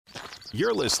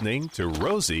You're listening to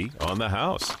Rosie on the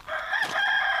House.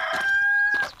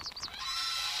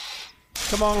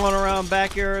 Come on around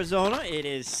back, Arizona. It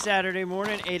is Saturday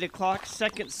morning, 8 o'clock,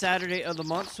 second Saturday of the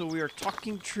month, so we are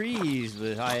talking trees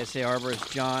with ISA arborist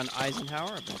John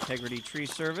Eisenhower of Integrity Tree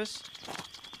Service.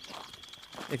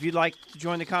 If you'd like to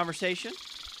join the conversation,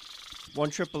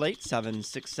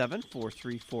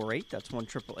 1-888-767-4348. That's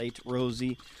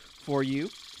 1-888-ROSIE for you.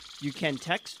 You can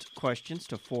text questions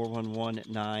to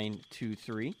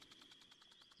 411-923.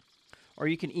 Or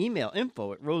you can email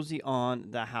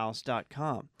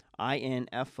info@rosieonthehouse.com.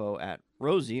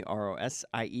 info@rosie,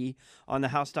 ROSIE, on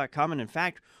thehouse.com. And in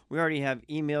fact, we already have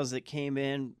emails that came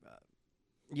in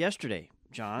yesterday,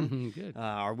 John. Good.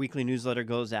 Our weekly newsletter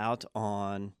goes out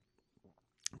on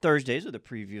Thursdays with a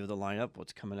preview of the lineup,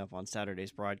 what's coming up on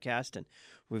Saturday's broadcast. And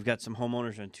we've got some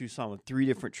homeowners in Tucson with 3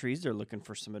 different trees. They're looking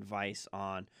for some advice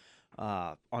on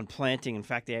planting. In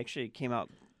fact, they actually came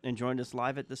out and joined us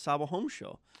live at the Sabo Home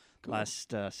Show. Cool.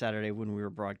 Last Saturday when we were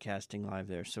broadcasting live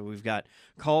there. So we've got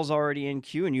calls already in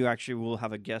queue, and you actually will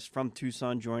have a guest from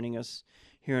Tucson joining us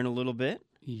here in a little bit.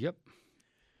 Yep.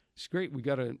 It's great. We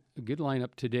got a good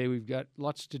lineup today. We've got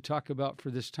lots to talk about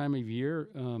for this time of year.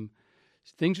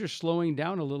 Things are slowing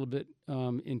down a little bit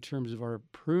in terms of our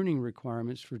pruning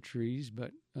requirements for trees,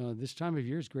 but this time of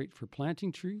year is great for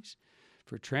planting trees,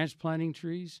 for transplanting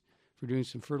trees, for doing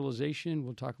some fertilization.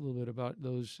 We'll talk a little bit about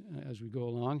those as we go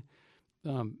along.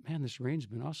 Man, this rain's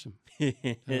been awesome.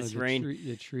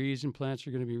 The trees and plants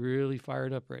are going to be really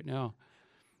fired up right now.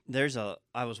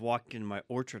 I was walking in my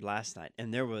orchard last night,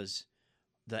 and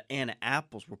the Anna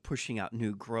apples were pushing out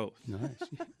new growth. Nice.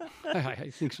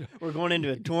 I think so. We're going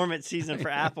into a dormant season for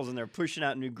apples, and they're pushing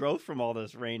out new growth from all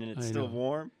this rain, and it's still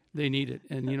warm. They need it.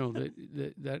 And,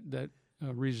 that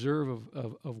reserve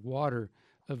of water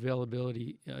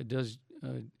availability does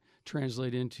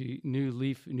translate into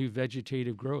new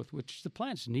vegetative growth, which the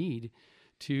plants need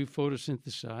to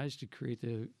photosynthesize, to create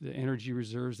the energy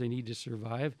reserves they need to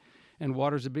survive. And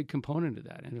water is a big component of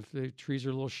that. And if the trees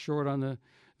are a little short on the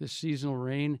seasonal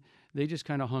rain, they just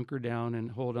kind of hunker down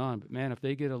and hold on. But, man, if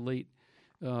they get a late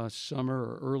summer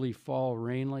or early fall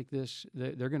rain like this,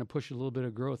 they're going to push a little bit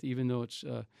of growth, even though it's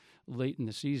late in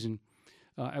the season.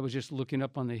 I was just looking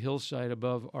up on the hillside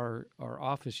above our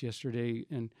office yesterday,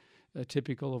 and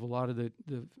typical of a lot of the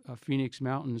Phoenix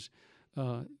Mountains,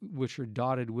 which are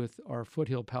dotted with our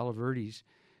foothill Palo Verdes,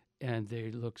 and they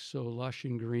look so lush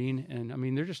and green. And, I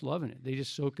mean, they're just loving it. They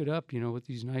just soak it up, with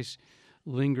these nice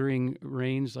lingering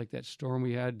rains like that storm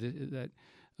we had, that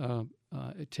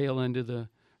tail end of the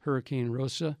Hurricane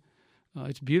Rosa.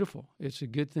 It's beautiful. It's a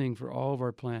good thing for all of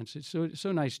our plants. It's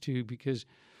so nice, too, because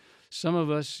some of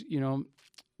us,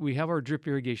 we have our drip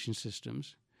irrigation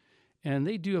systems, and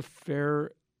they do a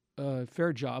fair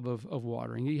job of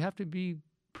watering. You have to be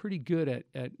pretty good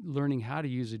at learning how to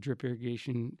use a drip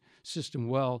irrigation system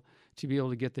well to be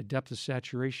able to get the depth of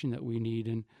saturation that we need.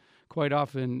 And quite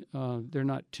often, they're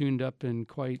not tuned up and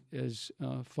quite as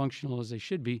functional as they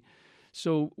should be.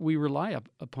 So we rely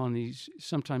upon these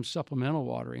sometimes supplemental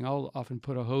watering. I'll often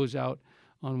put a hose out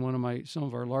on some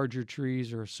of our larger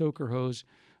trees, or a soaker hose,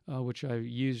 which I've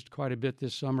used quite a bit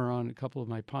this summer on a couple of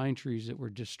my pine trees that were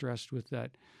distressed with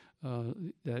that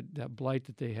blight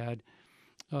that they had.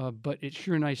 But it's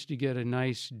sure nice to get a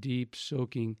nice deep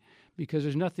soaking, because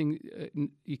there's nothing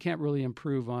you can't really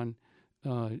improve on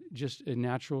just a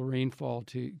natural rainfall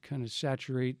to kind of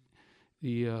saturate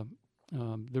the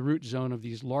root zone of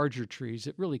these larger trees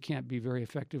that really can't be very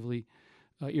effectively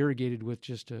irrigated with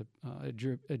just a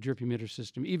drip emitter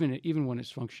system, even when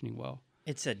it's functioning well.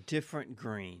 It's a different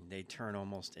green. They turn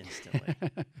almost instantly.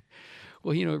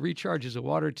 Well, it recharges a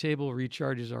water table,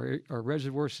 recharges our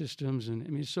reservoir systems. And, I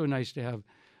mean, it's so nice to have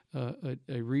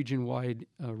a region-wide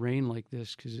rain like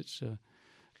this, because it's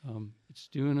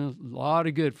doing a lot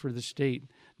of good for the state.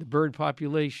 The bird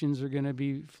populations are going to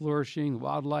be flourishing.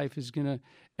 Wildlife is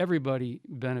everybody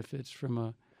benefits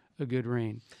from a good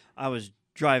rain. I was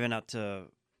driving out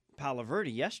to Palo Verde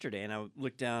yesterday, and I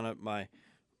looked down at my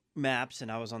maps, and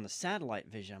I was on the satellite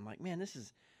vision. I'm like, man, this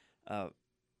is,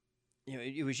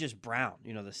 it was just brown,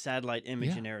 the satellite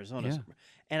image in Arizona.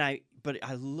 Yeah. But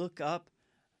I look up,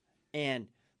 and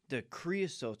the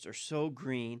creosotes are so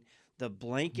green. The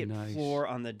blanket floor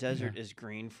on the desert is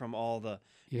green from all the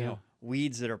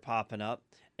weeds that are popping up.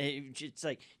 It's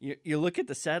like you look at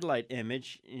the satellite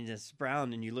image and it's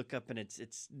brown, and you look up and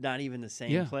it's not even the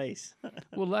same place.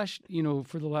 Well,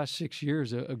 for the last 6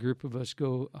 years, a group of us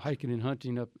go hiking and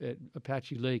hunting up at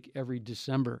Apache Lake every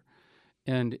December,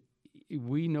 and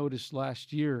we noticed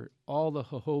last year all the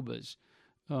jojobas,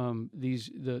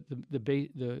 the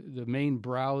main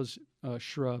browse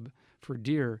shrub for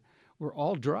deer, were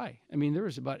all dry. I mean, there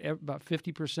was about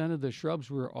 50% of the shrubs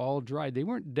were all dry. They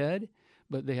weren't dead,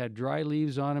 but they had dry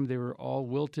leaves on them. They were all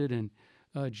wilted and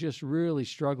just really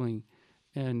struggling.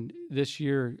 And this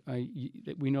year,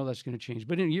 we know that's going to change.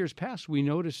 But in years past, we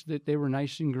noticed that they were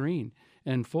nice and green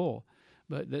and full.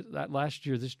 But that last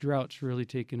year, this drought's really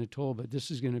taken a toll. But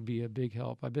this is going to be a big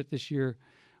help. I bet this year,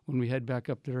 when we head back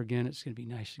up there again, it's going to be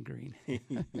nice and green.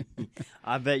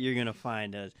 I bet you're going to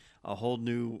find a whole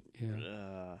new,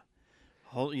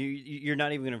 you're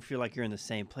not even going to feel like you're in the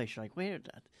same place. You're like, wait,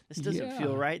 this doesn't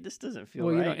feel right. This doesn't feel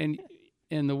right. You know,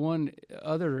 and the one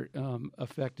other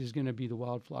effect is going to be the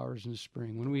wildflowers in the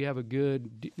spring. When we have a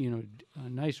good, a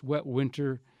nice wet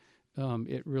winter,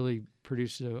 it really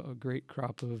produces a great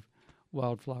crop of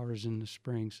wildflowers in the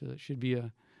spring. So it should be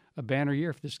a banner year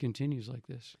if this continues like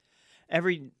this.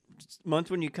 Every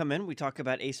month when you come in, we talk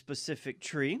about a specific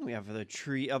tree. We have the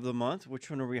tree of the month. Which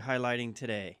one are we highlighting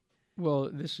today? Well,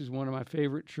 this is one of my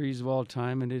favorite trees of all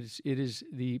time, and it is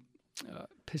the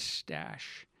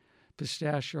pistache. It's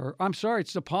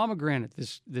the pomegranate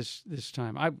this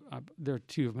time. There are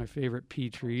two of my favorite pea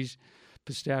trees,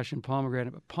 pistache and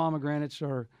pomegranate. But pomegranates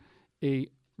are a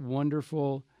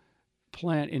wonderful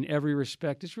plant in every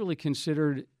respect. It's really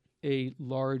considered a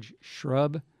large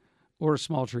shrub or a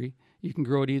small tree. You can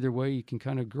grow it either way. You can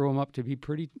kind of grow them up to be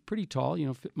pretty tall.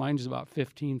 Mine's about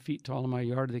 15 feet tall in my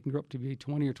yard. They can grow up to be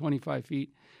 20 or 25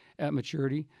 feet at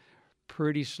maturity.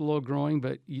 Pretty slow growing,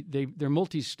 but they're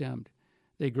multi-stemmed.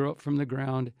 They grow up from the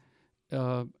ground,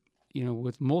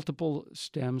 with multiple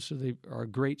stems, so they are a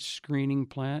great screening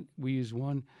plant. We use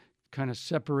one, kind of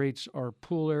separates our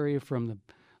pool area from the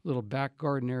little back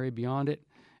garden area beyond it,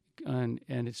 and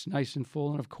it's nice and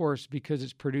full. And of course, because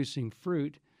it's producing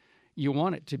fruit, you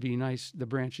want it to be nice, the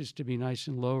branches to be nice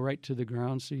and low right to the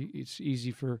ground, so it's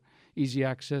easy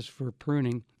access for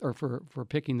pruning or for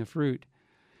picking the fruit.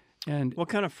 And what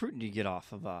kind of fruit do you get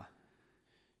off of?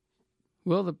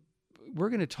 Well, we're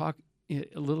going to talk a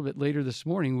little bit later this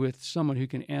morning with someone who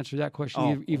can answer that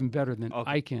question even better than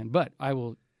I can, but I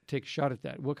will take a shot at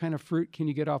that. What kind of fruit can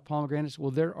you get off pomegranates?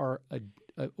 Well, there are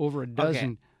over a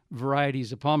dozen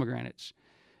varieties of pomegranates,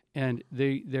 and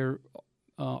they're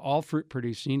all fruit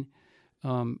producing,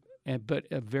 but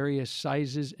of various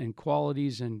sizes and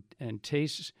qualities and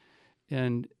tastes.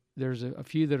 And there's a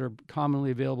few that are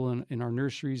commonly available in our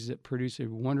nurseries that produce a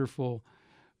wonderful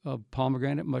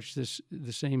pomegranate, much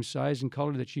the same size and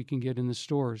color that you can get in the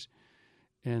stores.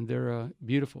 And they're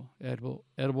beautiful, edible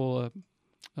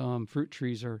fruit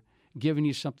trees are giving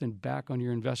you something back on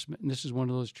your investment. And this is one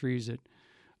of those trees that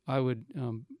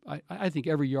I think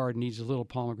every yard needs a little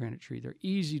pomegranate tree. They're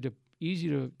easy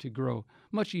to grow,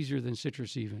 much easier than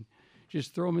citrus even.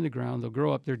 Just throw them in the ground. They'll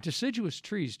grow up. They're deciduous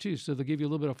trees, too, so they'll give you a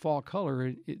little bit of fall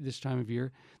color this time of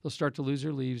year. They'll start to lose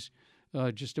their leaves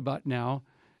just about now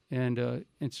and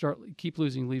keep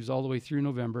losing leaves all the way through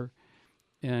November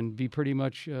and be pretty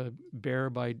much bare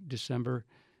by December.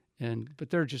 But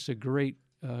they're just a great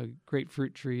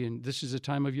fruit tree, and this is a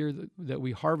time of year that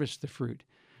we harvest the fruit.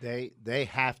 They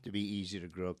have to be easy to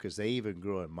grow because they even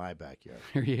grow in my backyard.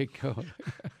 There you go.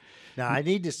 Now, I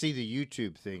need to see the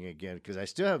YouTube thing again because I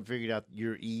still haven't figured out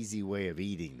your easy way of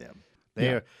eating them.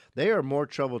 They are more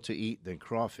trouble to eat than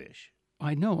crawfish.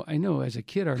 I know. As a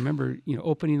kid, I remember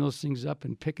opening those things up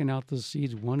and picking out those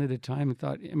seeds one at a time and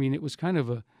thought, it was kind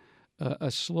of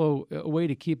a slow way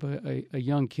to keep a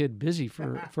young kid busy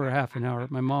for a half an hour.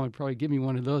 My mom would probably give me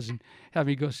one of those and have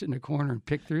me go sit in a corner and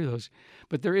pick through those.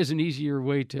 But there is an easier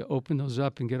way to open those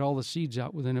up and get all the seeds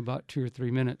out within about 2 or 3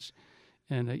 minutes.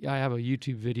 And I have a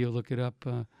YouTube video. Look it up,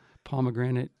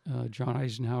 pomegranate, John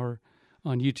Eisenhower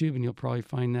on YouTube, and you'll probably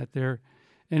find that there.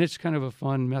 And it's kind of a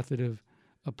fun method of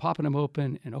popping them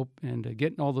open and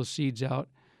getting all those seeds out.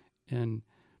 And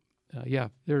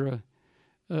they're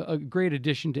a great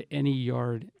addition to any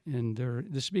yard, and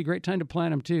this would be a great time to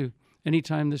plant them too.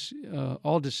 Anytime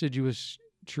all deciduous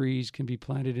trees can be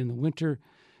planted in the winter,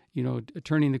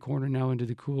 turning the corner now into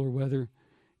the cooler weather,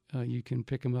 you can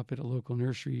pick them up at a local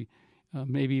nursery.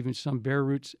 Maybe even some bare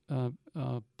roots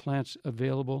plants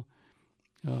available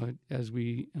as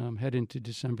we head into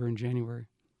December and January.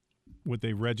 Would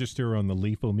they register on the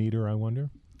leafometer, I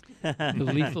wonder? The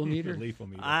leafometer? The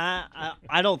leafometer.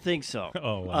 I don't think so.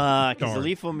 Oh, because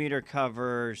the leafometer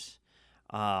covers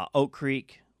Oak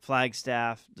Creek,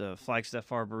 Flagstaff, the Flagstaff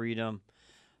Arboretum.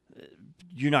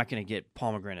 You're not going to get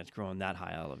pomegranates growing that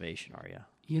high elevation, are you?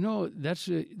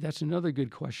 That's another good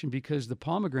question, because the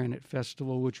Pomegranate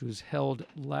Festival, which was held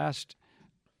last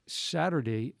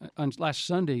Sunday,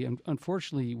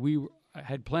 unfortunately, I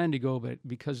had planned to go, but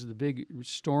because of the big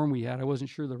storm we had, I wasn't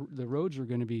sure the roads were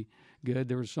going to be good.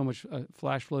 There was so much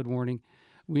flash flood warning.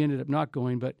 we ended up not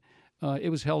going, but it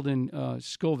was held in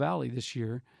Skull Valley this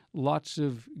year. Lots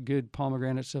of good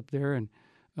pomegranates up there, and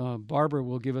Barbara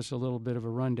will give us a little bit of a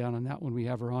rundown on that when we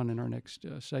have her on in our next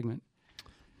segment.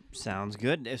 Sounds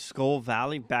good. Is Skull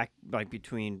Valley back like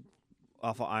between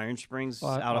off of Iron Springs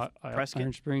out of Prescott?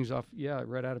 Iron Springs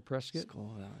right out of Prescott.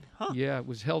 Skull Valley. Huh. Yeah, it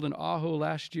was held in Ajo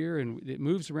last year, and it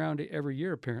moves around every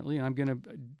year apparently. And I'm going to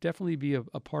definitely be a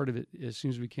part of it as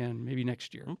soon as we can, maybe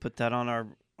next year. We'll put that on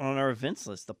our events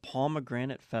list, the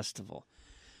Pomegranate Festival.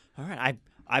 All right,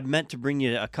 I meant to bring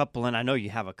you a couple, and I know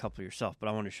you have a couple yourself, but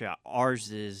I want to show you.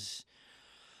 Ours is,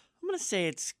 I'm going to say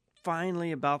it's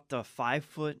finally about the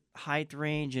 5-foot height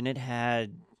range, and it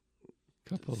had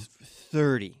Couple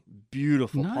 30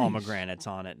 beautiful Nice. pomegranates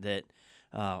on it that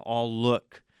all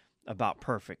look about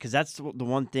perfect. Because that's the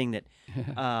one thing that,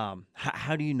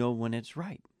 how do you know when it's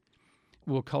right?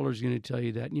 Well, color's going to tell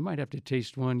you that. And you might have to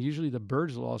taste one. Usually the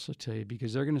birds will also tell you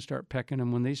because they're going to start pecking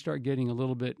them. When they start getting a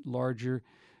little bit larger,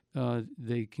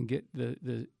 they can get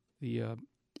the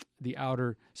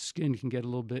outer skin can get a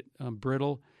little bit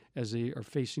brittle as they are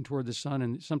facing toward the sun.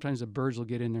 And sometimes the birds will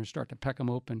get in there and start to peck them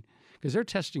open because they're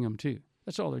testing them too.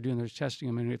 That's all they're doing. They're testing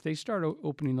them. And if they start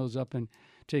opening those up and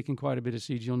taking quite a bit of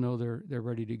seeds, you'll know they're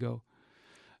ready to go.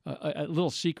 A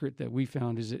little secret that we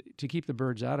found is that to keep the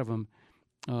birds out of them,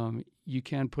 you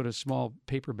can put a small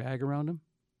paper bag around them,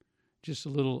 just a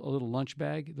little lunch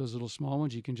bag. Those little small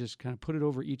ones, you can just kind of put it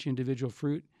over each individual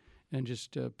fruit, and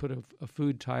just put a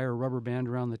food tie or rubber band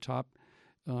around the top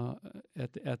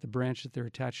at the branch that they're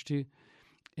attached to,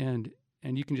 and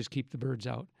you can just keep the birds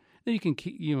out. Then you can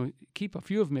keep a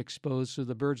few of them exposed so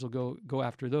the birds will go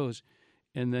after those,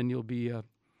 and then you'll be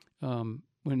when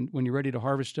you're ready to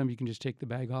harvest them, you can just take the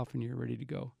bag off and you're ready to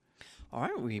go. All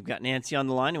right, we've got Nancy on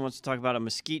the line who wants to talk about a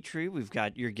mesquite tree. We've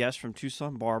got your guest from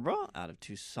Tucson, Barbara, out of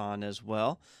Tucson as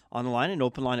well, on the line, an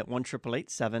open line at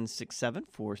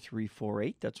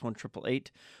 1-888-767-4348. That's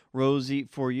 1-888-ROSIE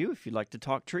for you if you'd like to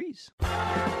talk trees.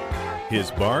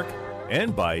 His bark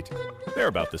and bite, they're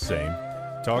about the same.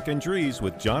 Talking Trees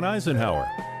with John Eisenhower.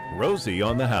 Rosie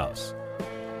on the House.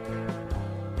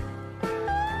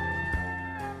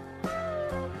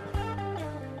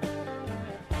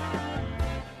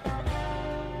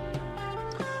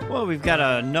 Well, we've got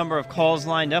a number of calls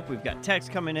lined up. We've got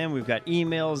texts coming in. We've got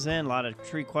emails in, a lot of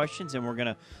tree questions, and we're going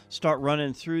to start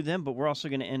running through them. But we're also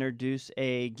going to introduce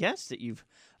a guest that you've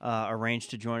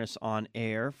arranged to join us on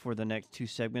air for the next two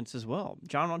segments as well.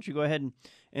 John, why don't you go ahead and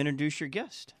introduce your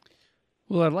guest?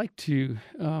 Well, I'd like to.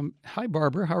 Hi,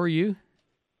 Barbara. How are you?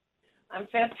 I'm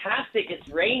fantastic. It's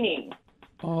raining.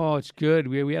 Oh, it's good.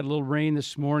 We had a little rain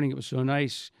this morning. It was so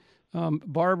nice.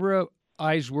 Barbara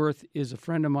Eisworth is a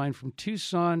friend of mine from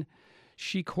Tucson.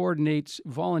 She coordinates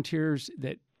volunteers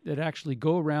that actually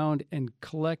go around and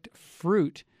collect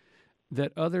fruit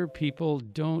that other people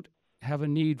don't have a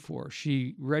need for.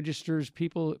 She registers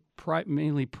people,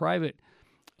 mainly private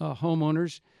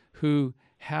homeowners who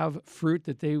have fruit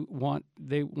that they want.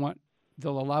 They'll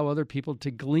allow other people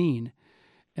to glean,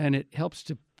 and it helps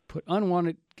to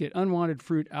get unwanted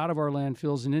fruit out of our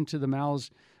landfills and into the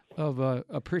mouths of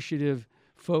appreciative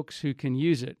folks who can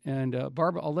use it. And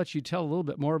Barbara, I'll let you tell a little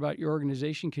bit more about your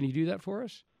organization. Can you do that for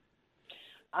us?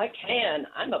 I can.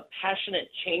 I'm a passionate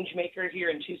change maker here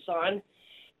in Tucson,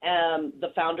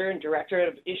 the founder and director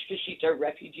of Ishkashita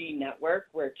Refugee Network,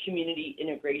 where community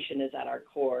integration is at our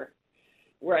core.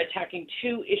 We're attacking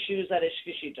two issues at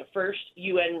Ishkashita. First,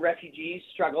 UN refugees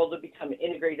struggle to become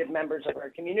integrated members of our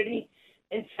community.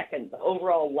 And second, the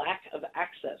overall lack of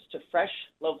access to fresh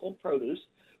local produce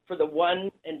for the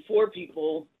 1 in 4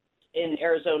 people in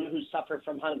Arizona who suffer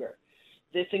from hunger.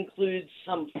 This includes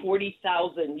some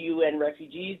 40,000 UN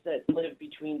refugees that live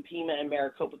between Pima and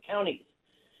Maricopa counties.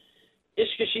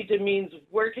 Ishkashita means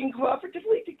working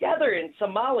cooperatively together in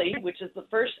Somali, which is the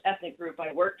first ethnic group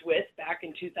I worked with back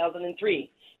in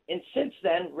 2003. And since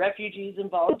then, refugees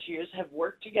and volunteers have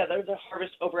worked together to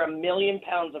harvest over 1 million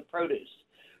pounds of produce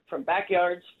from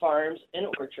backyards, farms, and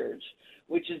orchards,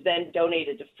 which is then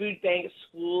donated to food banks,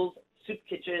 schools, soup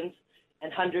kitchens,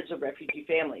 and hundreds of refugee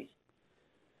families.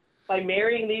 By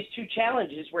marrying these two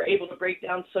challenges, we're able to break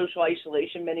down social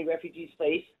isolation many refugees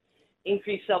face,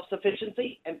 increase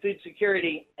self-sufficiency and food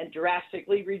security, and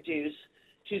drastically reduce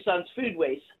Tucson's food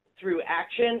waste through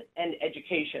action and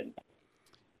education.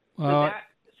 Well, that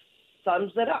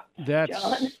sums it up. That's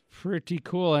John. pretty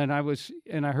cool. And I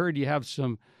heard you have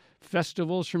some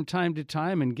festivals from time to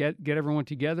time and get everyone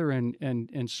together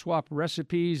and swap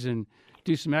recipes and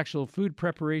do some actual food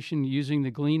preparation using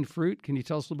the gleaned fruit. Can you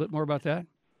tell us a little bit more about that?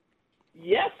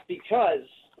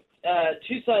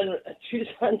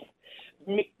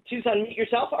 Tucson Meet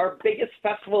Yourself, our biggest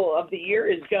festival of the year,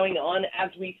 is going on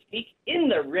as we speak in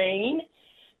the rain.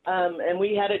 And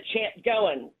we had a chant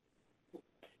going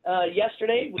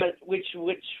yesterday, which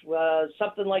was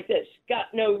something like this: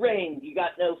 "Got no rain, you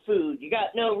got no food. You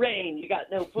got no rain, you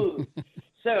got no food."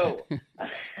 So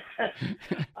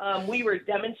we were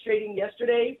demonstrating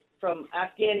yesterday from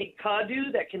Afghani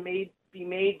Kadu that can be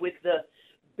made with the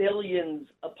billions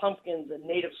of pumpkins and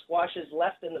native squashes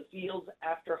left in the fields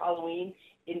after Halloween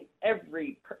in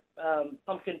every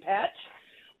pumpkin patch,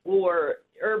 or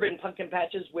urban pumpkin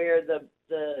patches where the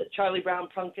Charlie Brown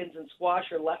pumpkins and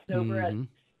squash are left over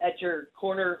at your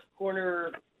corner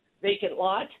vacant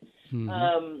lot.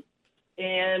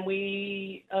 And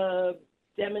we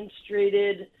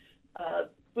demonstrated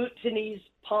Bhutanese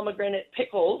pomegranate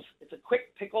pickles. It's a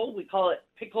quick pickle. We call it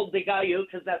pickle de gallo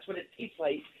because that's what it tastes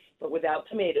like, but without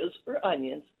tomatoes or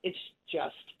onions. It's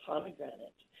just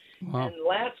pomegranate. Wow. And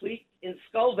last week in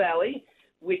Skull Valley,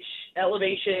 which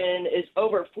elevation is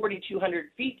over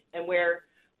 4,200 feet, and where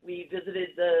we visited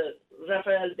the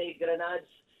Rafael de Granad's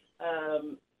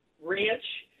ranch,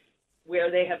 where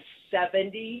they have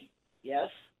 70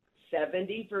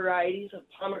 varieties of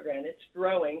pomegranates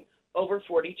growing over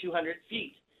 4,200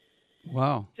 feet.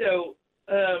 Wow. So,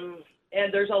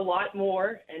 and there's a lot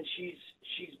more, and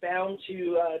she's bound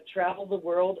to travel the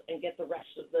world and get the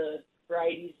rest of the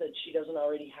varieties that she doesn't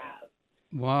already have.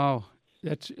 Wow.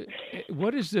 That's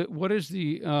what is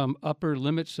the upper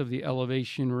limits of the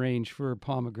elevation range for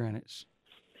pomegranates?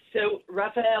 So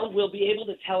Rafael will be able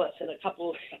to tell us in a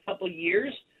couple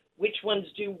years which ones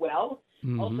do well.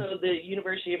 Also, the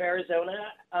University of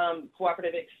Arizona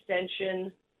Cooperative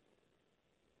Extension.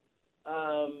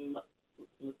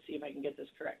 Let's see if I can get this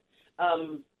correct.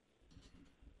 I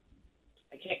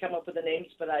can't come up with the names,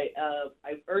 but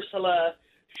Ursula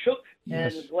Shook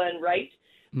and Glenn Wright.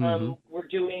 We're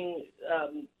doing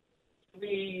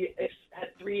three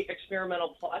experimental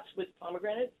plots with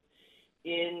pomegranates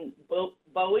in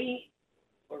Bowie,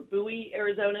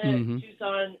 Arizona,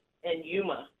 Tucson, and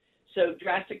Yuma. So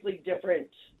drastically different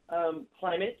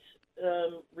climate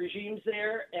regimes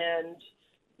there, and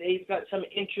they've got some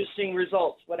interesting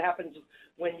results. What happens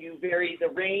when you vary the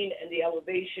rain and the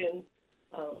elevation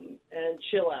and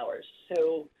chill hours?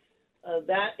 So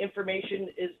that information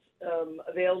is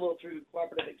available through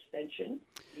Cooperative Extension.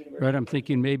 Right, I'm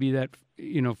thinking maybe that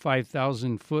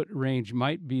 5,000 foot range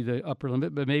might be the upper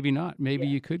limit, but maybe not. Maybe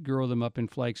you could grow them up in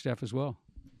Flagstaff as well.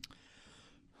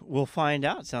 We'll find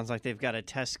out. Sounds like they've got a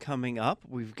test coming up.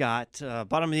 We've got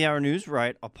bottom of the hour news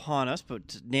right upon us,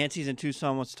 but Nancy's in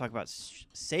Tucson wants to talk about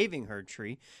saving her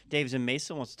tree. Dave's in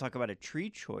Mesa wants to talk about a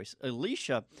tree choice.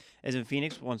 Alicia is in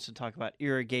Phoenix wants to talk about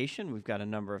irrigation. We've got a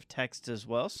number of texts as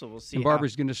well, so we'll see. And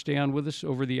Barbara's going to stay on with us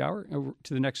over the hour, over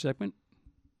to the next segment.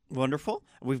 Wonderful.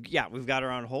 We've got her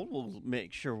on hold. We'll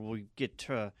make sure we get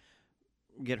her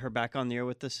back on the air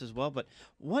with us as well. But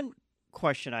one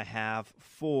question I have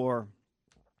for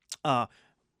or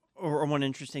one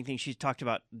interesting thing, she's talked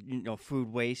about,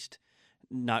 food waste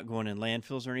not going in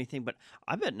landfills or anything, but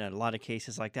I bet in a lot of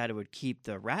cases like that, it would keep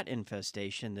the rat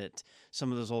infestation that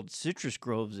some of those old citrus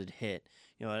groves had hit.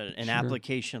 An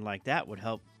application like that would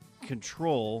help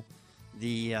control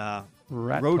the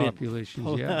rat rodent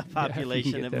populations. Yeah,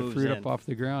 population get that that moves fruit in. up off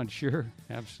the ground. Sure,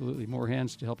 absolutely. More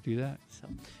hands to help do that. So,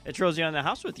 it's Rosie on the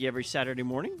House with you every Saturday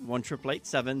morning,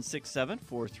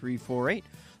 1-888-767-4348.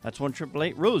 That's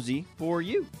 1-888-ROSIE for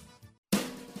you.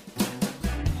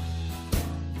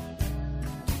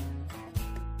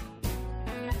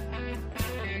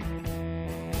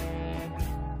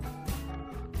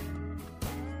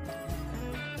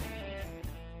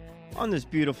 On this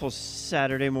beautiful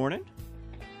Saturday morning,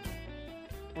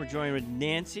 we're joined with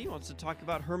Nancy, who wants to talk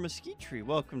about her mesquite tree.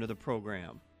 Welcome to the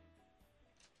program.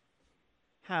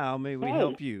 How may we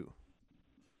help you?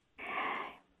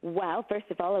 Well, first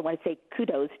of all, I want to say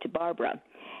kudos to Barbara.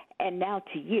 And now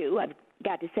to you. I've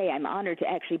got to say I'm honored to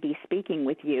actually be speaking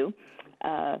with you.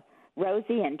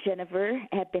 Rosie and Jennifer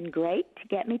have been great to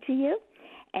get me to you.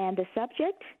 And the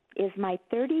subject is my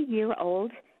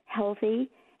 30-year-old healthy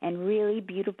and really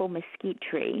beautiful mesquite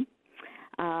tree.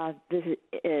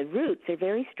 The roots are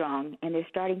very strong, and they're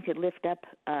starting to lift up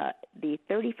the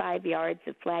 35 yards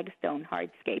of flagstone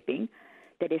hardscaping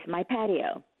that is my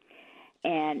patio.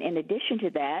 And in addition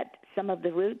to that, some of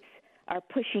the roots are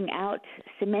pushing out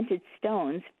cemented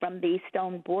stones from the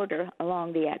stone border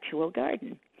along the actual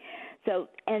garden. So,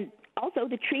 and also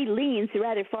the tree leans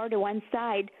rather far to one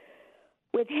side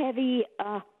with heavy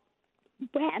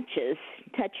branches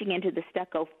touching into the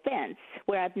stucco fence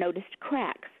where I've noticed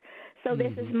cracks. So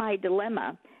this is my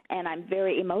dilemma. and I'm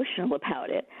very emotional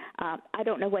about it. I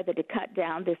don't know whether to cut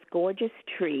down this gorgeous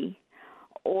tree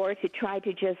or to try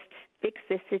to just fix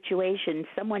this situation.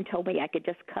 Someone told me I could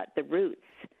just cut the roots.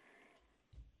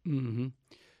 Mm-hmm.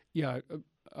 Yeah,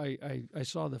 I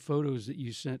saw the photos that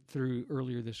you sent through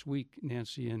earlier this week,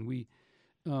 Nancy, and we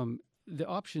the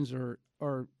options are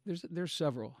there's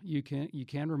several. You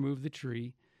can remove the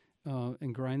tree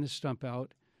and grind the stump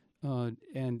out,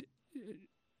 and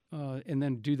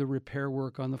then do the repair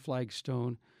work on the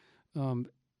flagstone.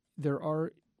 There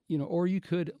are, or you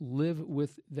could live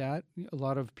with that. A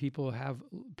lot of people have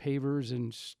pavers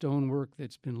and stonework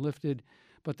that's been lifted,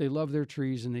 but they love their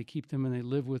trees and they keep them and they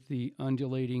live with the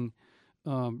undulating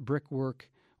brickwork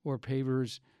or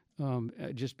pavers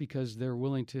just because they're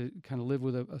willing to kind of live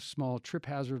with a small trip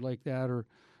hazard like that, or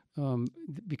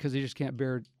because they just can't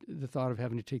bear the thought of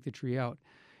having to take the tree out.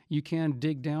 You can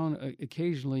dig down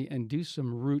occasionally and do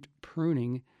some root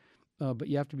pruning, but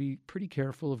you have to be pretty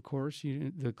careful, of course.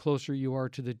 The closer you are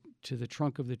to the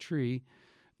trunk of the tree,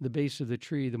 the base of the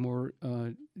tree, the more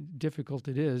difficult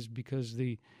it is, because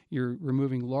you're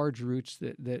removing large roots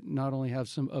that not only have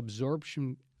some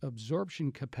absorption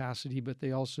capacity, but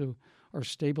they also are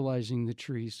stabilizing the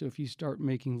tree. So if you start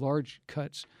making large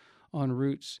cuts on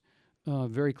roots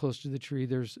very close to the tree,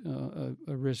 there's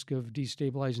a risk of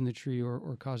destabilizing the tree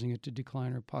or causing it to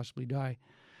decline or possibly die.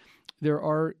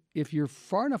 If you're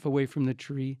far enough away from the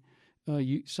tree,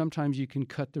 sometimes you can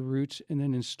cut the roots and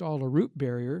then install a root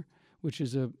barrier, which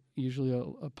is usually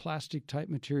a plastic type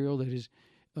material that is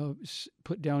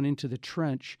put down into the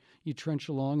trench. You trench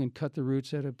along and cut the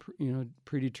roots at a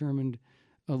predetermined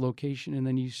location, and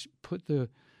then you put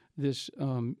this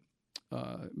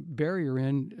barrier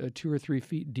in 2 or 3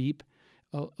 feet deep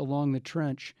along the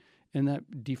trench, and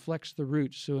that deflects the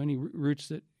roots. So any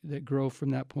roots that grow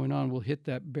from that point on will hit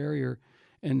that barrier,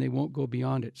 and they won't go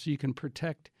beyond it. So you can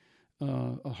protect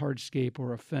a hardscape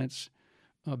or a fence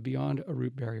beyond a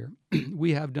root barrier.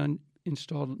 We have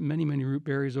installed many, many root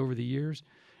barriers over the years,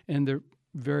 and they're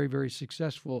very, very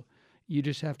successful. You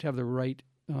just have to have the right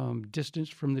distance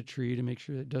from the tree to make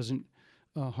sure it doesn't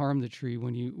harm the tree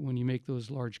when you make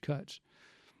those large cuts.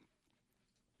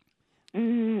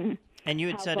 Mm. And you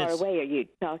had How said far away are you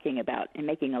talking about in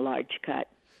making a large cut?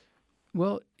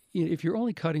 Well, if you're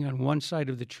only cutting on one side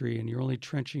of the tree and you're only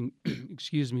trenching,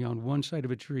 on one side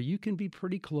of a tree, you can be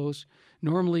pretty close.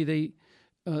 Normally, they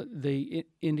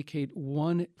indicate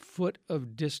 1 foot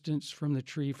of distance from the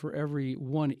tree for every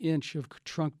 1 inch of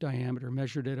trunk diameter,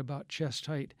 measured at about chest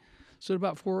height. So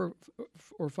about 4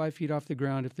 or 5 feet off the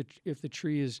ground, if the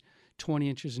tree is 20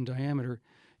 inches in diameter,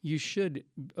 you should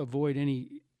avoid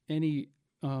any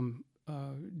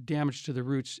damage to the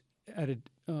roots at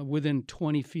within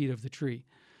 20 feet of the tree.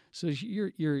 So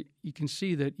you can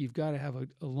see that you've got to have a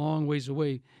long ways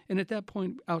away, and at that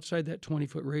point, outside that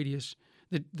 20-foot radius,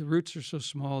 the roots are so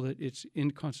small that it's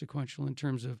inconsequential in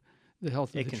terms of the health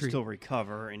of the tree. It can still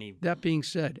recover. That being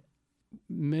said,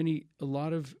 a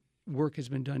lot of work has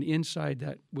been done inside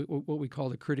that, what we call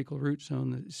the critical root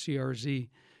zone, the CRZ.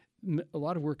 A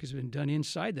lot of work has been done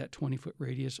inside that 20-foot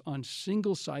radius on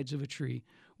single sides of a tree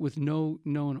with no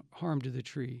known harm to the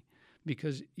tree,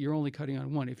 because you're only cutting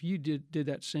on one. If you did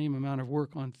that same amount of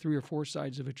work on 3 or 4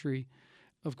 sides of a tree,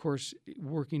 of course,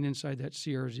 working inside that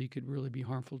CRZ could really be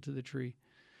harmful to the tree.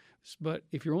 But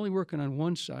if you're only working on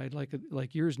one side,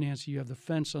 like yours, Nancy, you have the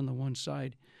fence on the one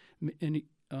side. And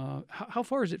how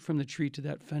far is it from the tree to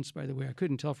that fence, by the way? I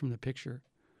couldn't tell from the picture.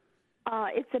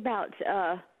 It's about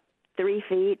 3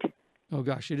 feet. Oh,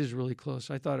 gosh, it is really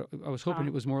close. I was hoping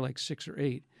it was more like 6 or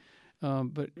 8.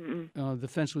 But the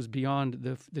fence was beyond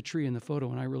the tree in the photo,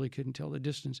 and I really couldn't tell the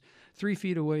distance. 3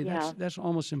 feet away, Yeah. that's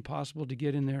almost impossible to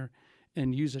get in there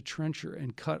and use a trencher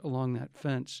and cut along that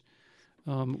fence.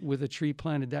 With a tree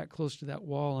planted that close to that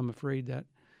wall, I'm afraid that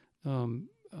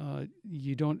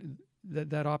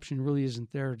that option really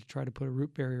isn't there to try to put a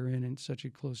root barrier in such a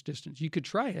close distance. You could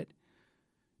try it.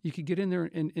 You could get in there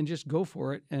and just go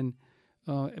for it,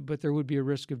 but there would be a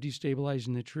risk of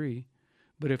destabilizing the tree.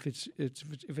 But if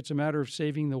it's a matter of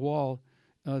saving the wall,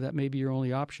 that may be your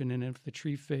only option. And if the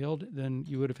tree failed, then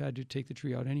you would have had to take the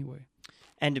tree out anyway.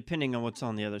 And depending on what's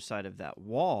on the other side of that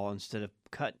wall, instead of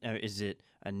is it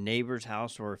a neighbor's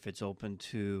house, or if it's open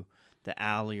to the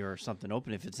alley or something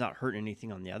open, if it's not hurting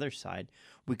anything on the other side,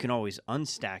 we can always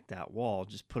unstack that wall,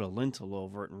 just put a lintel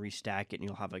over it and restack it, and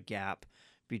you'll have a gap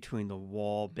between the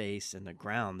wall base and the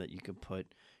ground that you can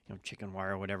put, chicken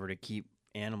wire or whatever to keep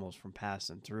animals from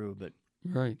passing through. But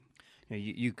Right.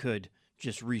 You could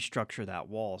just restructure that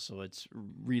wall so it's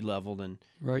re-leveled, and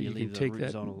Right, you you leave can the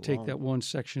root zone alone. take that one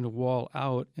section of wall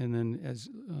out, and then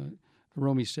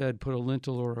Romy said, put a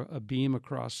lintel or a beam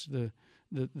across the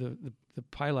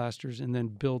pilasters and then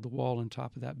build the wall on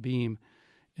top of that beam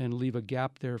and leave a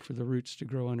gap there for the roots to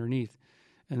grow underneath.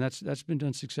 And that's been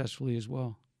done successfully as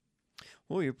well.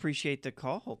 Well, we appreciate the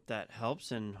call. Hope that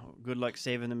helps, and good luck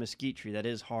saving the mesquite tree. That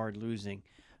is hard losing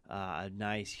a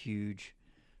nice, huge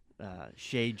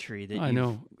shade tree that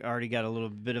you've already got a little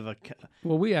bit of a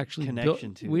we actually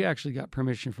connection to. We actually got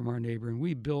permission from our neighbor, and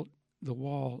we built the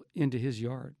wall into his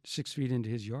yard, 6 feet into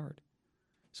his yard.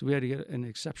 So we had to get an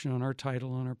exception on our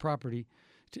title on our property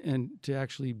to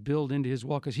actually build into his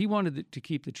wall, because he wanted to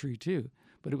keep the tree too,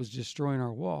 but it was destroying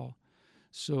our wall.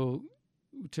 So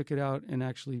we took it out and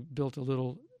actually built a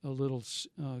little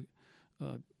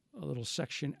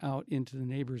section out into the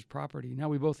neighbor's property. Now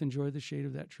we both enjoy the shade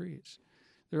of that tree.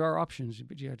 There are options,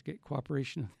 but you have to get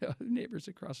cooperation of the neighbors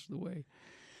across the way.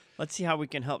 Let's see how we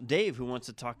can help Dave, who wants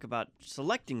to talk about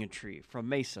selecting a tree from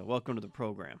Mesa. Welcome to the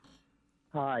program.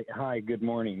 Hi, good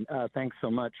morning. Thanks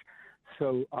so much.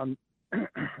 So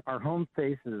our home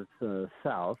faces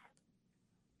south,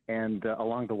 and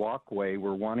along the walkway,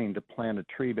 we're wanting to plant a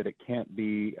tree, but it can't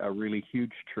be a really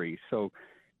huge tree. So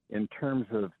in terms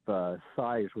of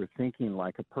size, we're thinking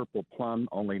like a purple plum,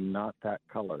 only not that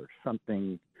color,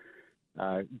 something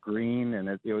green, and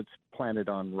it's planted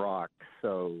on rock,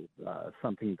 so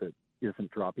something that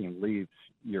isn't dropping leaves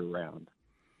year-round.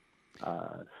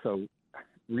 So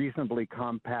reasonably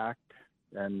compact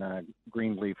and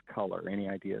green leaf color. Any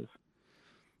ideas?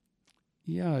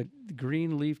 Yeah,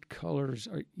 green leaf colors.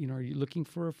 Are you looking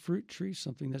for a fruit tree,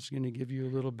 something that's going to give you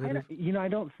a little bit of?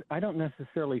 I don't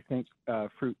necessarily think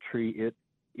fruit tree.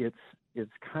 It's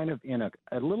kind of in a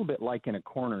little bit like in a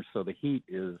corner, so the heat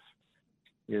is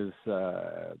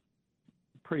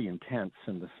pretty intense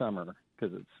in the summer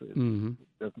because it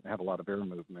doesn't have a lot of air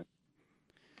movement.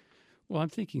 Well, I'm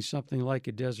thinking something like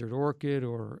a desert orchid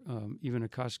or even a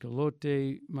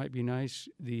cascalote might be nice.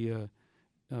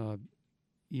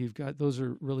 You've got, those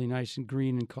are really nice and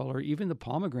green in color. Even the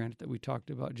pomegranate that we talked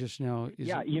about just now.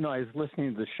 I was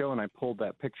listening to the show and I pulled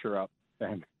that picture up,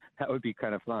 and that would be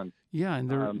kind of fun. Yeah, and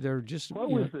they're just.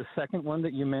 What was the second one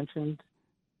that you mentioned?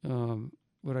 What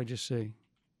did I just say?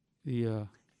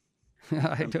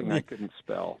 I couldn't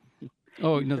spell.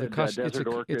 Oh no, it's a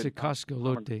cascalote. It's a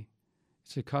cascalote.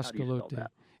 It's Cascalote.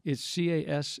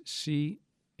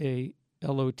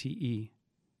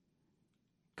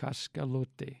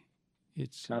 Cascalote.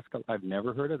 I've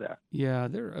never heard of that. Yeah,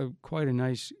 they're quite a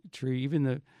nice tree.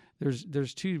 Even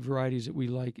there's two varieties that we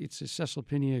like. It's a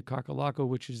Caesalpinia cacalaco,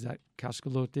 which is that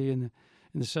cascalote, and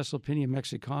the Caesalpinia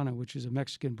mexicana, which is a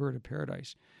Mexican bird of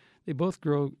paradise. They both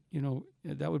grow,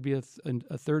 that would be a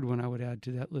third one I would add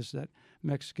to that list. That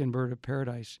Mexican bird of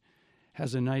paradise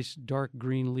has a nice dark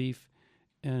green leaf,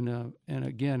 and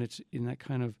again, it's in that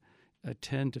kind of a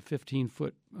 10 to 15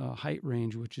 foot height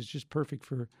range, which is just perfect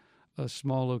for a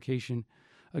small location.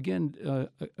 Again,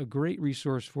 a great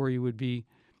resource for you would be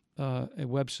a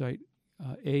website,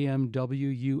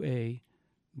 amwua.org,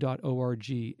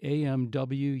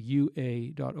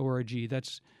 amwua.org.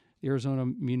 That's the Arizona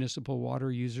Municipal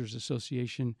Water Users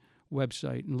Association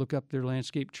website, and look up their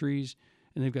landscape trees,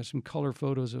 and they've got some color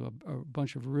photos of a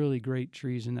bunch of really great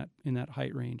trees in that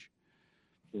height range.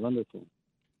 Wonderful.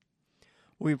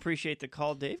 We appreciate the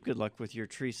call, Dave. Good luck with your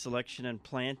tree selection and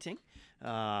planting.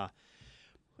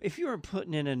 If you were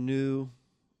putting in a new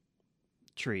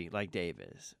tree like Dave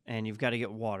is, and you've got to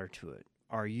get water to it,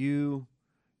 are you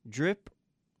drip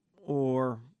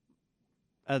or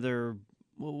other?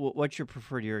 What's your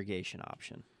preferred irrigation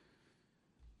option?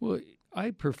 Well,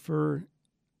 I prefer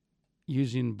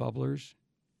using bubblers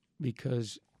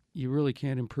because you really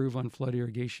can't improve on flood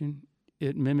irrigation.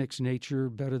 It mimics nature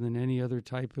better than any other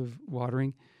type of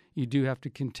watering. You do have to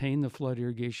contain the flood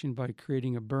irrigation by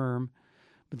creating a berm,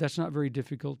 but that's not very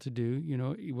difficult to do.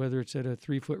 Whether it's at a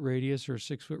 3-foot radius or a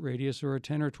 6-foot radius or a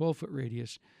 10 or 12-foot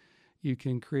radius, you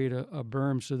can create a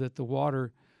berm so that the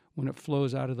water, when it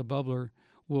flows out of the bubbler,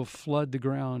 will flood the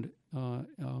ground,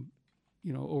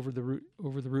 over the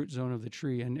root zone of the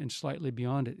tree, and slightly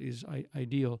beyond it is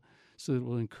ideal, so that it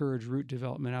will encourage root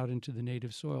development out into the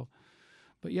native soil.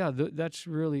 But yeah, that's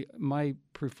really my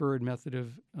preferred method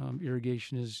of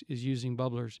irrigation is using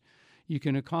bubblers. You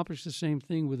can accomplish the same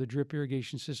thing with a drip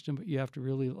irrigation system, but you have to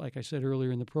really, like I said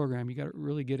earlier in the program, you got to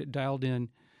really get it dialed in.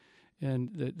 And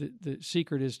the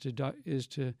secret is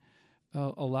to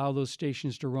allow those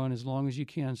stations to run as long as you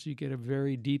can, so you get a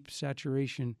very deep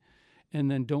saturation, and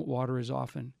then don't water as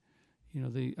often.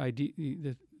 The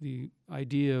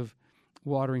idea of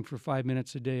watering for 5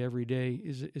 minutes a day every day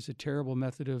is a terrible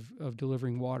method of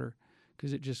delivering water,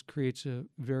 because it just creates a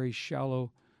very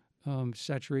shallow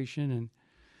saturation, and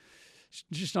it's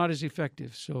just not as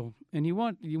effective. So, and you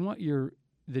want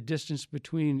the distance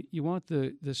between, you want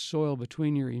the soil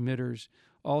between your emitters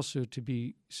also to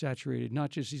be saturated,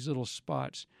 not just these little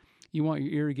spots. You want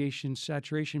your irrigation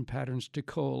saturation patterns to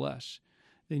coalesce.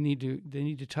 They need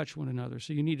to touch one another.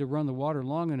 So you need to run the water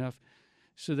long enough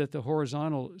so that the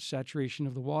horizontal saturation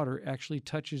of the water actually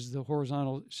touches the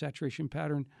horizontal saturation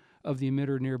pattern of the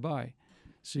emitter nearby.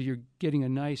 So you're getting a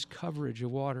nice coverage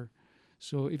of water.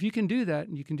 So if you can do that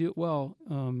and you can do it well,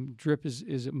 drip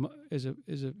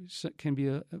can be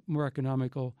a more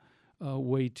economical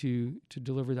way to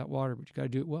deliver that water, but you got to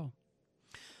do it well.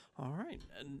 All right.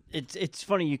 And it's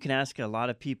funny, you can ask a lot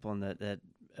of people, and that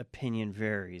opinion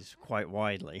varies quite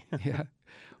widely. Yeah.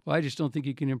 Well, I just don't think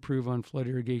you can improve on flood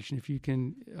irrigation. If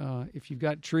you've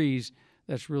got trees,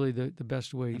 that's really the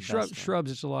best way.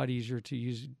 Shrubs, it's a lot easier to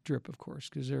use drip, of course,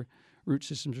 because their root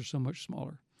systems are so much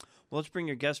smaller. Well, let's bring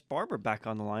your guest Barbara back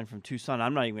on the line from Tucson.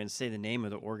 I'm not even going to say the name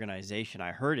of the organization.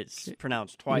 I heard it's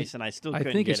pronounced twice, and I still couldn't get it.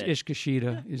 I think it's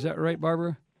Ishkashita. Is that right,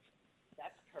 Barbara?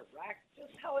 That's correct.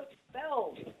 Just how it's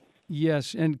spelled.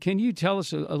 Yes, and can you tell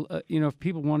us, if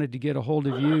people wanted to get a hold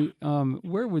of you,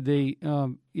 where would they?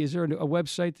 Is there a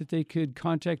website that they could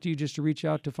contact you just to reach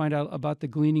out to find out about the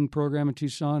gleaning program in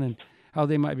Tucson and how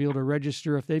they might be able to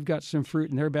register if they've got some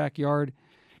fruit in their backyard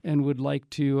and would like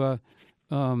to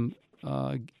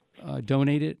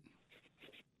donate it?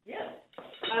 Yeah.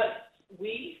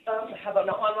 We have an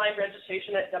online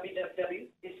registration at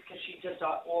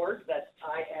www.iskashita.org. That's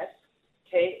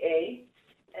ISKASHITAA.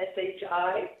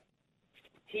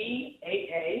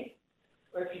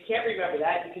 Or if you can't remember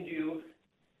that, you can do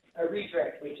a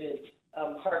redirect, which is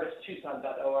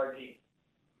harvesttucson.org.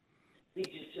 Leads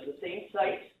you to the same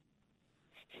site.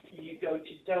 You go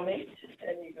to donate,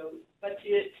 and you go, but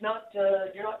it's not.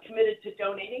 You're not committed to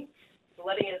donating. So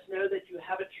letting us know that you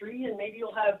have a tree, and maybe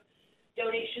you'll have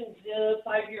donations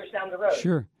 5 years down the road.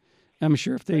 Sure. I'm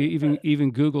sure if they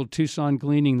even Google Tucson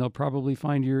gleaning, they'll probably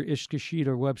find your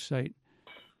Ishkashita website.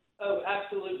 Oh,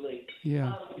 absolutely.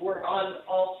 Yeah. We're on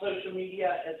all social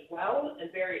media as well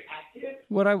and very active,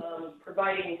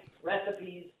 providing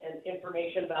recipes and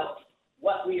information about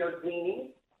what we are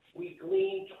gleaning. We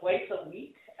glean twice a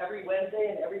week, every Wednesday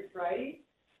and every Friday,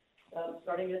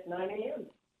 starting at 9 a.m.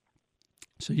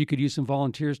 So you could use some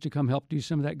volunteers to come help do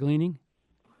some of that gleaning?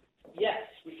 Yes,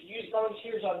 we could use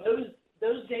volunteers on those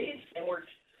days, and we're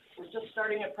just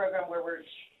starting a program where we're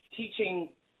teaching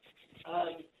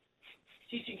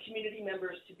community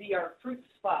members to be our fruit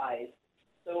spies.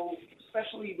 So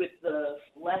especially with the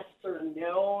lesser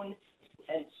known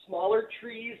and smaller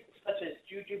trees such as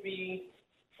jujube,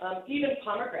 even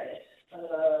pomegranate.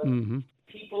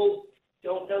 People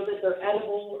don't know that they're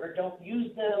edible or don't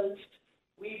use them.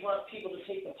 We want people to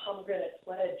take the pomegranate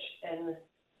pledge and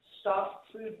stop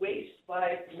food waste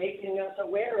by making us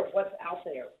aware of what's out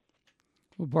there.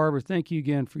 Well, Barbara, thank you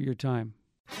again for your time.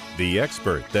 The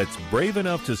expert that's brave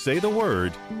enough to say the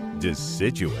word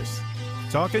deciduous.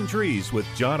 Talking Trees with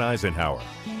John Eisenhower.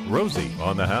 Rosie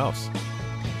on the house.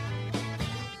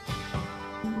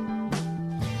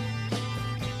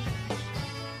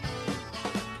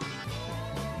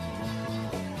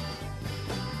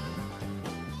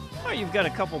 You've got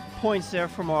a couple points there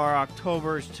from our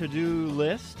October's to-do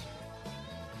list.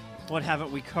 What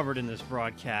haven't we covered in this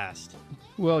broadcast?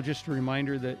 Well, just a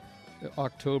reminder that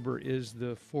October is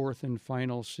the fourth and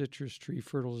final citrus tree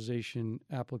fertilization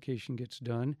application gets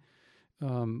done.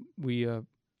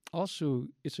 Also,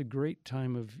 it's a great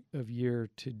time of year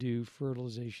to do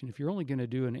fertilization. If you're only going to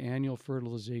do an annual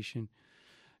fertilization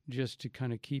just to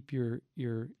kind of keep your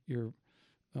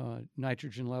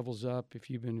nitrogen levels up, if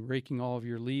you've been raking all of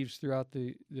your leaves throughout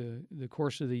the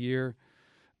course of the year,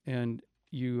 and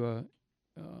you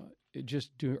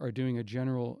are doing a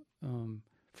general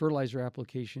fertilizer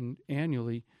application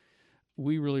annually,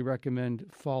 we really recommend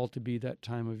fall to be that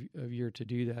time of year to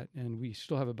do that. And we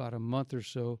still have about a month or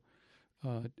so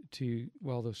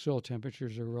while the soil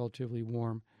temperatures are relatively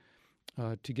warm,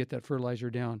 to get that fertilizer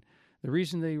down. The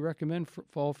reason they recommend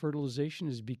fall fertilization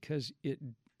is because it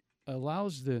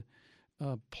allows the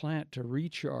plant to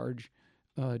recharge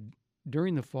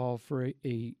during the fall for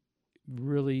a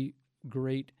really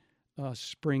great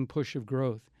spring push of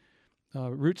growth.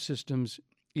 Root systems,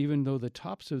 even though the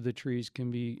tops of the trees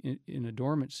can be in a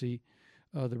dormancy,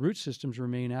 the root systems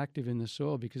remain active in the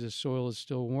soil because the soil is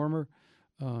still warmer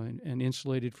and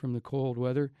insulated from the cold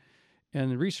weather.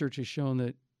 And the research has shown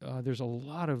that there's a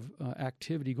lot of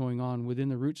activity going on within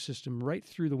the root system right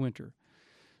through the winter.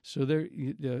 So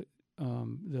the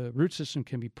root system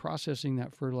can be processing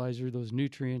that fertilizer, those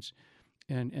nutrients,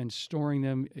 and storing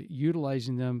them,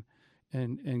 utilizing them,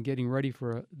 and getting ready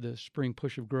for the spring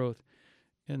push of growth.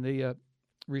 they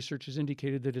research has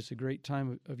indicated that it's a great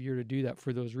time of year to do that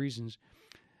for those reasons.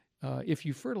 If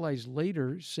you fertilize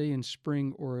later, say in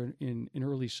spring or in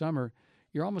early summer,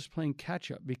 you're almost playing catch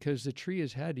up because the tree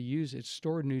has had to use its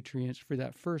stored nutrients for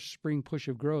that first spring push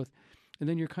of growth, and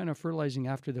then you're kind of fertilizing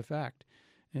after the fact.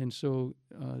 And so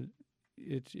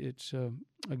it's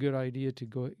a good idea to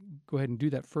go ahead and do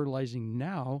that fertilizing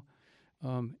now,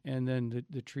 and then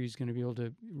the tree's going to be able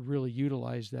to really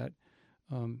utilize that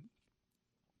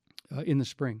in the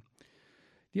spring.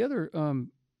 The other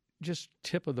just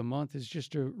tip of the month is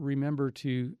just to remember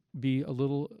to be a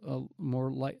little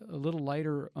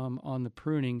lighter on the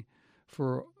pruning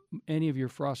for any of your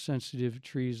frost sensitive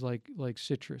trees like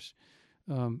citrus,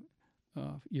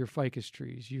 your ficus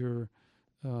trees, your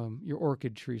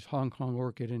orchid trees, Hong Kong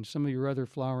orchid, and some of your other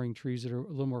flowering trees that are a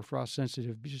little more frost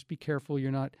sensitive. Just be careful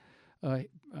you're not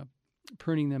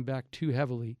pruning them back too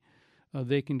heavily.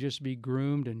 They can just be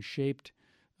groomed and shaped,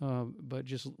 but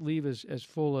just leave as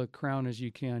full a crown as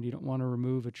you can. You don't want to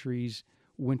remove a tree's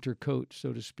winter coat,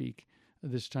 so to speak,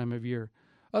 this time of year.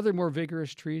 Other more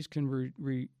vigorous trees can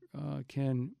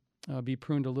be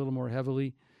pruned a little more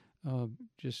heavily.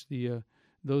 Just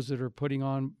those that are putting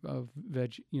on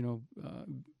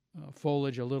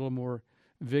foliage a little more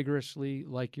vigorously,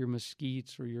 like your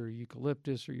mesquites or your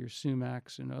eucalyptus or your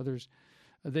sumacs and others,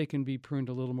 they can be pruned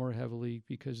a little more heavily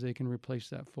because they can replace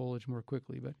that foliage more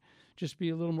quickly. But just be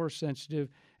a little more sensitive.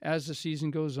 As the season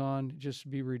goes on, just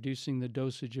be reducing the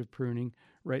dosage of pruning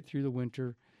right through the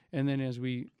winter. And then as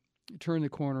we turn the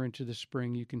corner into the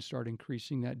spring, you can start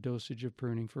increasing that dosage of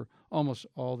pruning for almost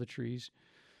all the trees.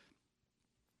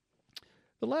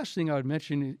 The last thing I would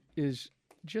mention is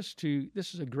this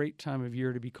is a great time of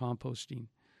year to be composting.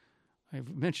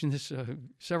 I've mentioned this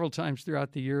several times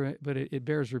throughout the year, but it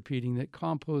bears repeating that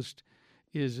compost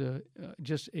is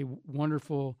just a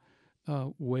wonderful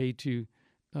way to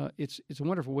it's a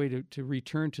wonderful way to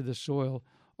return to the soil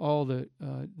all the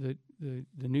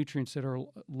nutrients that are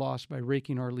lost by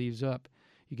raking our leaves up.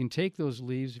 You can take those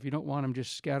leaves, if you don't want them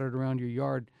just scattered around your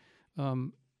yard,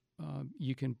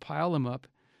 you can pile them up.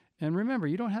 And remember,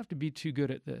 you don't have to be too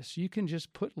good at this. You can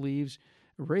just put leaves,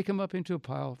 rake them up into a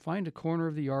pile, find a corner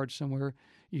of the yard somewhere.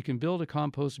 You can build a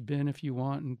compost bin if you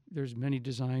want, and there's many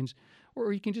designs,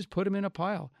 or you can just put them in a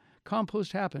pile.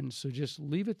 Compost happens, so just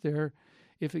leave it there.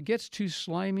 If it gets too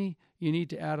slimy, you need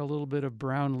to add a little bit of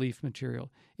brown leaf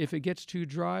material. If it gets too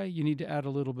dry, you need to add a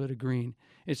little bit of green.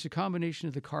 It's a combination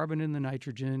of the carbon and the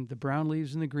nitrogen, the brown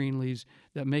leaves and the green leaves,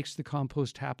 that makes the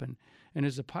compost happen. And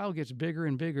as the pile gets bigger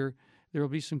and bigger, there will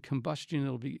be some combustion.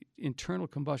 It'll be internal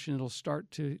combustion. It'll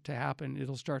start to happen.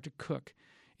 It'll start to cook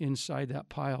inside that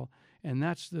pile. And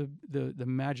that's the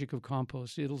magic of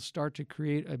compost. It'll start to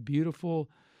create a beautiful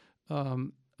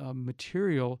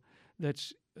material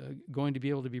that's going to be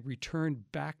able to be returned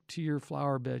back to your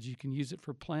flower beds. You can use it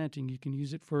for planting. You can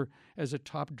use it as a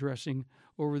top dressing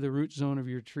over the root zone of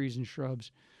your trees and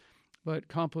shrubs. But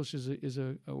compost is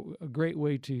a great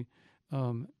way to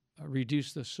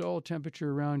reduce the soil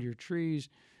temperature around your trees.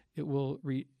 It will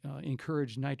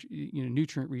encourage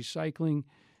nutrient recycling.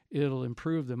 It'll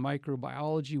improve the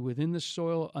microbiology within the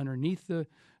soil underneath the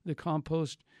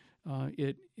compost.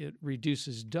 It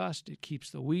reduces dust. It keeps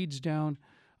the weeds down.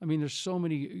 I mean, there's so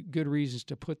many good reasons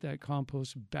to put that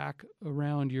compost back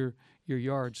around your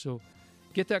yard. So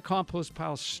get that compost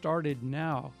pile started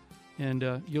now,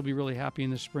 and you'll be really happy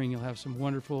in the spring. You'll have some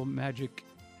wonderful magic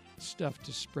stuff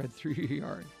to spread through your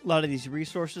yard. A lot of these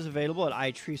resources available at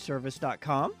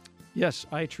itreeservice.com. Yes,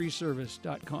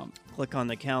 itreeservice.com. Click on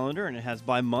the calendar, and it has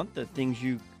by month the things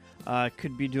you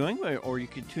could be doing, or you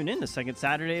could tune in the second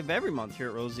Saturday of every month here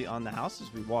at Rosie on the House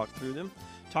as we walk through them,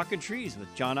 talking trees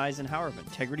with John Eisenhower of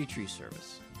Integrity Tree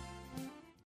Service.